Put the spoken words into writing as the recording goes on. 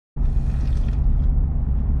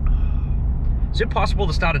Is it possible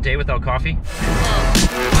to start a day without coffee?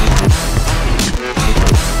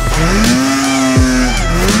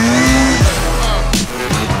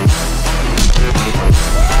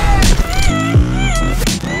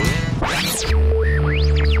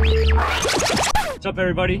 What's up,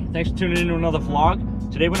 everybody? Thanks for tuning in to another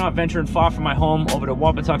vlog. Today we're not venturing far from my home over to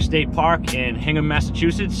Wompatuck State Park in Hingham,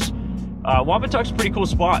 Massachusetts. Wompatuck's a pretty cool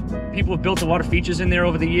spot. People have built a lot of features in there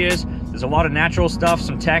over the years. There's a lot of natural stuff,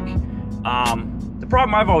 some tech. The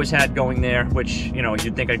problem I've always had going there, which, you know,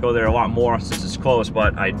 you'd think I'd go there a lot more since it's close,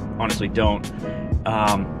 but I honestly don't,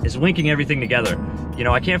 is linking everything together. You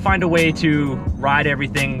know, I can't find a way to ride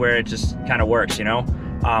everything where it just kind of works, you know?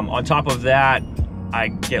 On top of that, I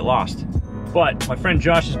get lost. But my friend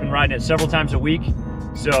Josh has been riding it several times a week,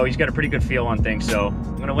 so he's got a pretty good feel on things. So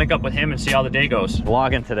I'm gonna link up with him and see how the day goes.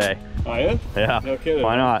 Vlogging today. Oh yeah? Yeah. No kidding.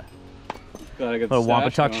 Why not? Glad I got Little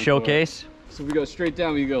Wompatuck showcase. So we go straight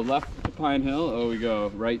down, we go left to Pine Hill, or we go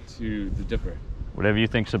right to the Dipper? Whatever you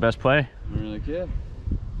think's the best play. And we're like, yeah.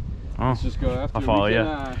 Oh, Let's just go after. I'll follow we you.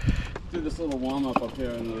 can, do this little warm up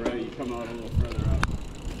here on the right. You come out a little further up.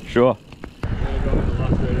 Sure. We're gonna go to the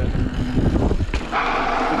left right in.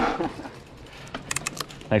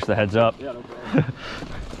 Thanks for the heads up. Yeah, no problem.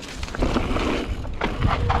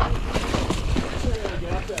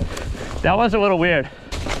 That was a little weird.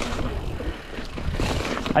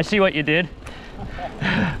 I see what you did.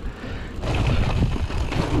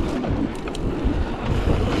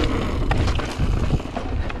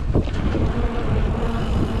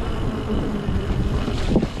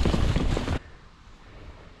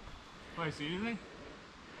 Oh, you see anything?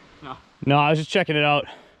 No. No, I was just checking it out.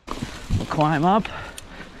 We'll climb up.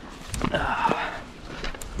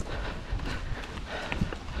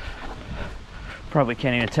 Probably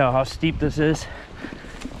can't even tell how steep this is.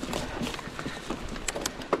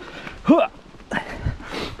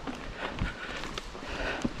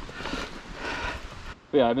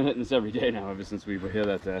 Yeah, I've been hitting this every day now ever since we were here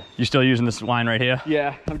that day. You still using this line right here?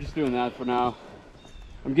 Yeah, I'm just doing that for now.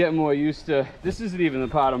 I'm getting more used to, this isn't even the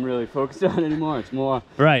part I'm really focused on anymore. It's more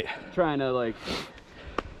right. Trying to like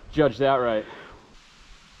judge that right.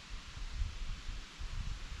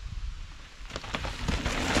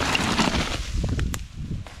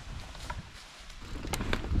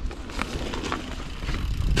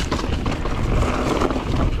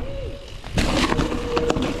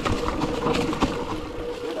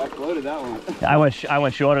 I floated that one. I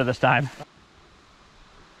went shorter this time.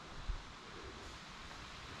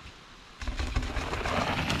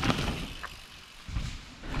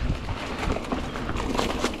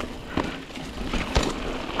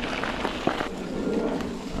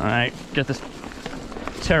 All right, get this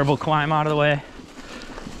terrible climb out of the way.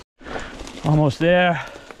 Almost there.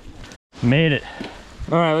 Made it.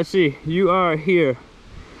 All right, let's see. You are here.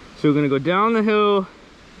 So we're gonna go down the hill.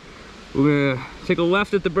 We're gonna take a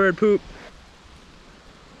left at the bird poop.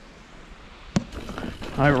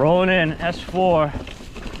 All right, rolling in, S4,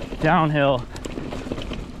 downhill,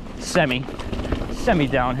 semi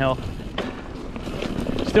downhill.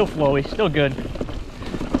 Still flowy, still good.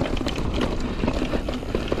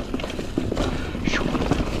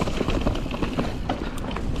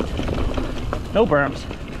 No berms,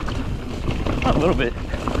 a little bit.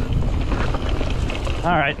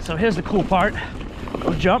 All right, so here's the cool part.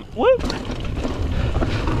 Go jump, whoop.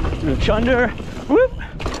 Do a chunder, whoop,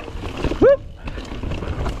 whoop,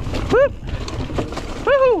 whoop,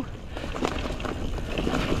 woohoo.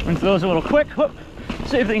 Run through those a little quick, whoop.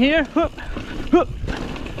 Same thing here, whoop, whoop.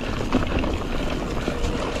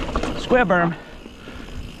 Square berm,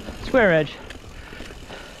 square edge.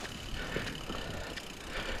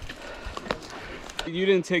 You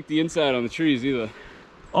didn't take the inside on the trees either.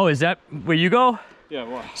 Oh, is that where you go? Yeah,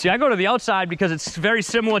 well. See, I go to the outside because it's very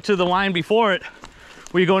similar to the line before it,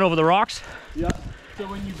 where you're going over the rocks. Yeah. So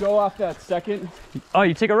when you go off that second, oh,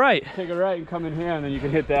 you take a right. Take a right and come in here, and then you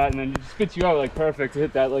can hit that, and then it just spits you out like perfect to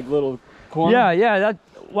hit that like little corner. Yeah, yeah. That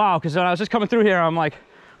wow. Because when I was just coming through here, I'm like,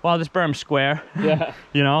 wow, this berm's square. Yeah.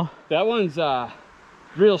 You know. That one's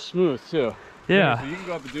real smooth too. Yeah. So you can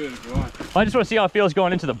go up and do it if you want. Well, I just want to see how it feels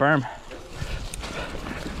going into the berm.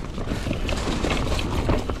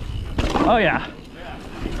 Oh yeah.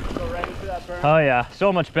 Go right into that berm. Oh yeah,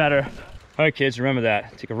 so much better. All right, kids, remember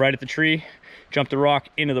that. Take a right at the tree, jump the rock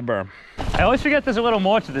into the berm. I always forget there's a little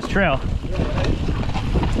more to this trail. Yeah, right?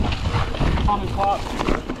 Common pop.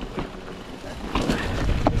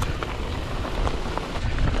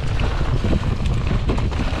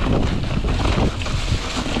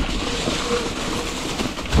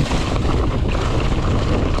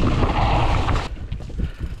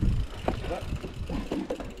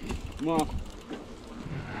 Come on.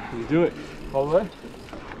 You do it. All the way?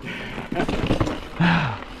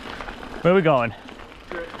 Where are we going?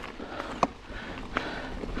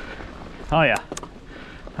 Oh yeah.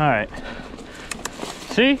 All right.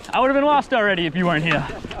 See, I would have been lost already if you weren't here.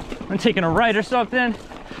 I'm taking a right or something.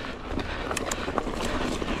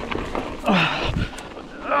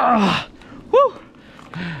 Woo!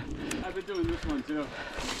 I've been doing this one too.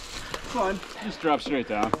 Fun. Just drop straight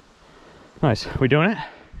down. Nice. We doing it?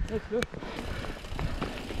 That's good.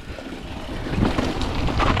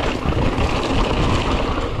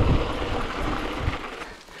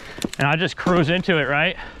 And I just cruise into it,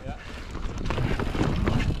 right? Yeah.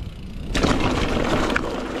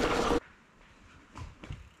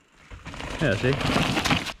 Yeah, see?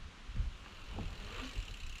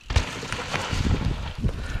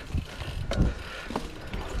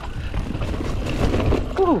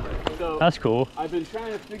 Woo! So, that's cool. I've been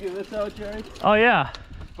trying to figure this out, Jerry, Oh yeah.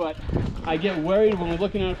 but I get worried when we're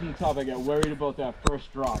looking at it from the top. I get worried about that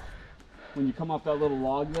first drop. When you come off that little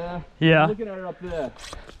log there. Yeah. I'm looking at it up there.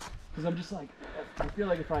 Because I'm just like, I feel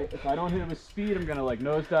like if I don't hit it with speed, I'm gonna like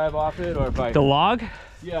nosedive off it, or if I... The log?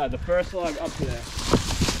 Yeah, the first log up there.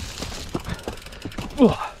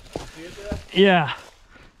 Ooh. See it there? Yeah.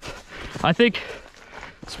 I think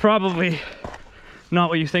it's probably not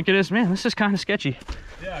what you think it is. Man, this is kind of sketchy.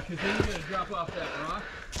 Yeah, because then you're gonna drop off that rock.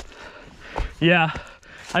 Yeah.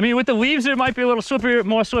 I mean, with the leaves, it might be a little slippery,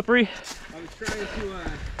 more slippery. I was trying to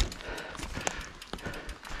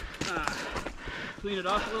clean it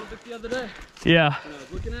off a little bit the other day. Yeah. And I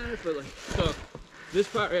was looking at it, but like, so this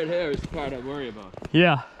part right here is the part I worry about.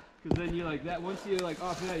 Yeah. Because then you like that, once you're like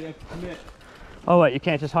off there, you have to commit. Oh, wait, you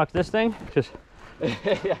can't just huck this thing? Just.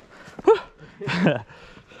 Yeah.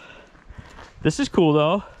 This is cool,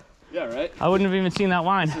 though. Yeah, right? I wouldn't have even seen that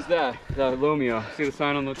line. This is that Lomeo. See the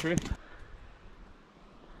sign on the tree?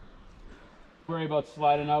 Worry about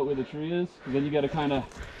sliding out where the tree is, because then you got to kind of...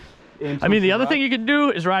 I mean, the other thing you could do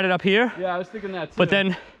is ride it up here. Yeah, I was thinking that too. But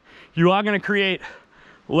then you are going to create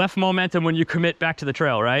left momentum when you commit back to the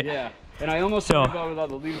trail, right? Yeah. And I almost worry about with all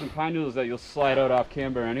the leaves and pine needles that you'll slide out off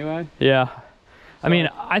camber anyway. Yeah. I mean,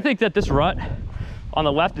 I think that this rut on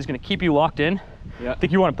the left is going to keep you locked in. Yeah. I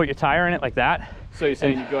think you want to put your tire in it like that. So you're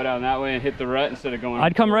saying you go down that way and hit the rut instead of going...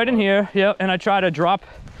 I'd come right in here, yep, and I try to drop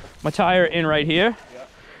my tire in right here. Yeah.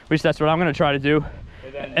 At least that's what I'm going to try to do.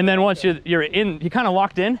 And then once you're in, you're kind of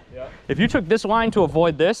locked in. Yeah. If you took this line to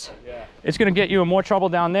avoid this, yeah, it's going to get you in more trouble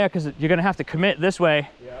down there because you're going to have to commit this way.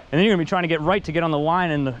 Yeah. And then you're going to be trying to get right to get on the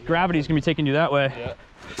line, and the gravity is going to be taking you that way. Yeah.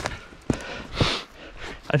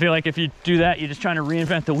 I feel like if you do that, you're just trying to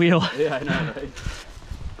reinvent the wheel. Yeah, I know, right?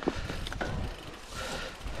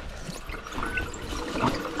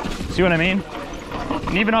 See what I mean?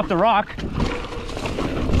 And even off the rock,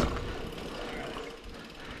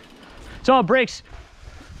 it's all brakes.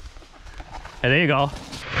 Hey, there you go.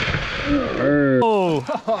 Oh,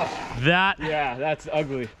 that. Yeah, that's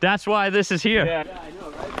ugly. That's why this is here. Yeah, I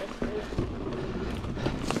know, right? That's crazy.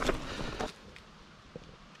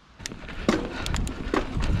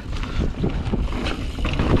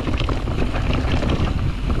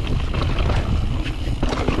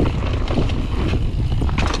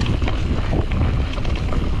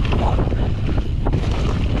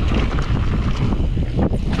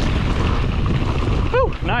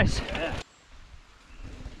 Nice. Yeah.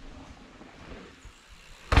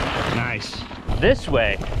 Nice. This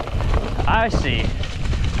way, I see.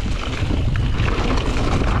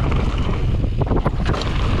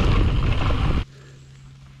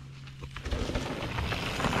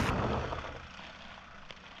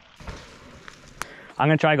 I'm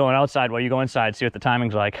gonna try going outside while you go inside, see what the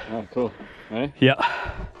timing's like. Oh, cool. Ready? Yep.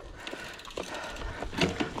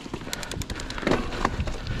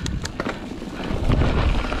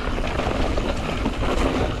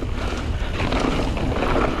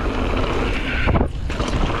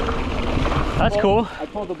 That's cool. I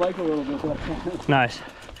pulled the bike a little bit that time. Nice.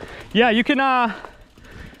 Yeah, you can,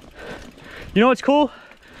 you know what's cool?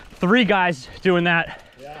 3 guys doing that.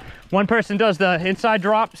 Yeah. One person does the inside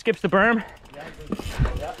drop, skips the berm.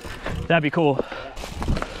 Yeah. That'd be cool. Yeah.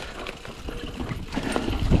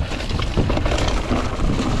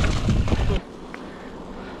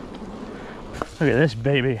 Look at this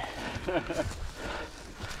baby.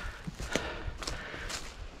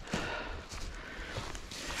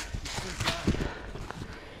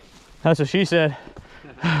 That's what she said.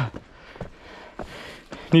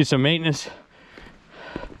 Need some maintenance.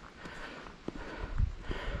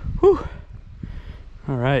 Whew.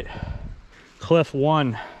 All right. Cliff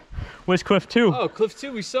 1. Where's Cliff 2? Oh, Cliff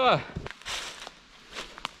 2 we saw.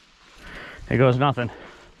 Here goes nothing.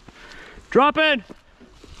 Drop in.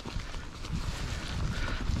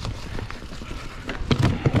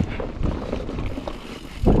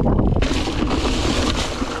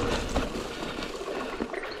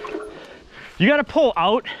 You gotta pull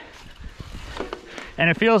out,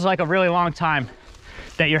 and it feels like a really long time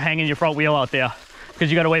that you're hanging your front wheel out there,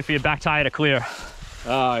 because you gotta wait for your back tire to clear.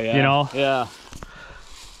 Oh yeah. You know? Yeah.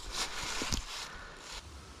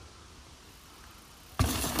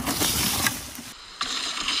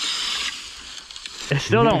 It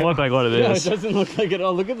still don't look like what it is. Yeah, it doesn't look like it.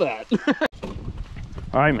 Oh, look at that.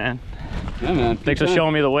 All right, man. Yeah, man. Thanks for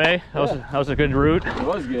showing me the way. That was a good route. It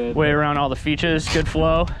was good. Way around all the features, good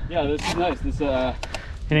flow. Yeah, this is nice. This You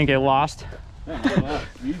didn't get lost. yeah,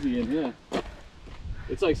 easy in here.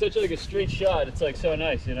 It's like such like a straight shot. It's like so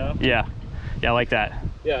nice, you know? Yeah, I like that.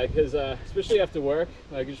 Yeah, because especially after work,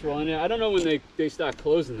 like just rolling it. I don't know when they start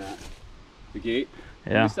closing that, the gate.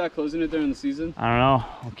 Yeah. When they start closing it during the season. I don't know.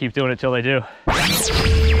 We'll keep doing it till they do.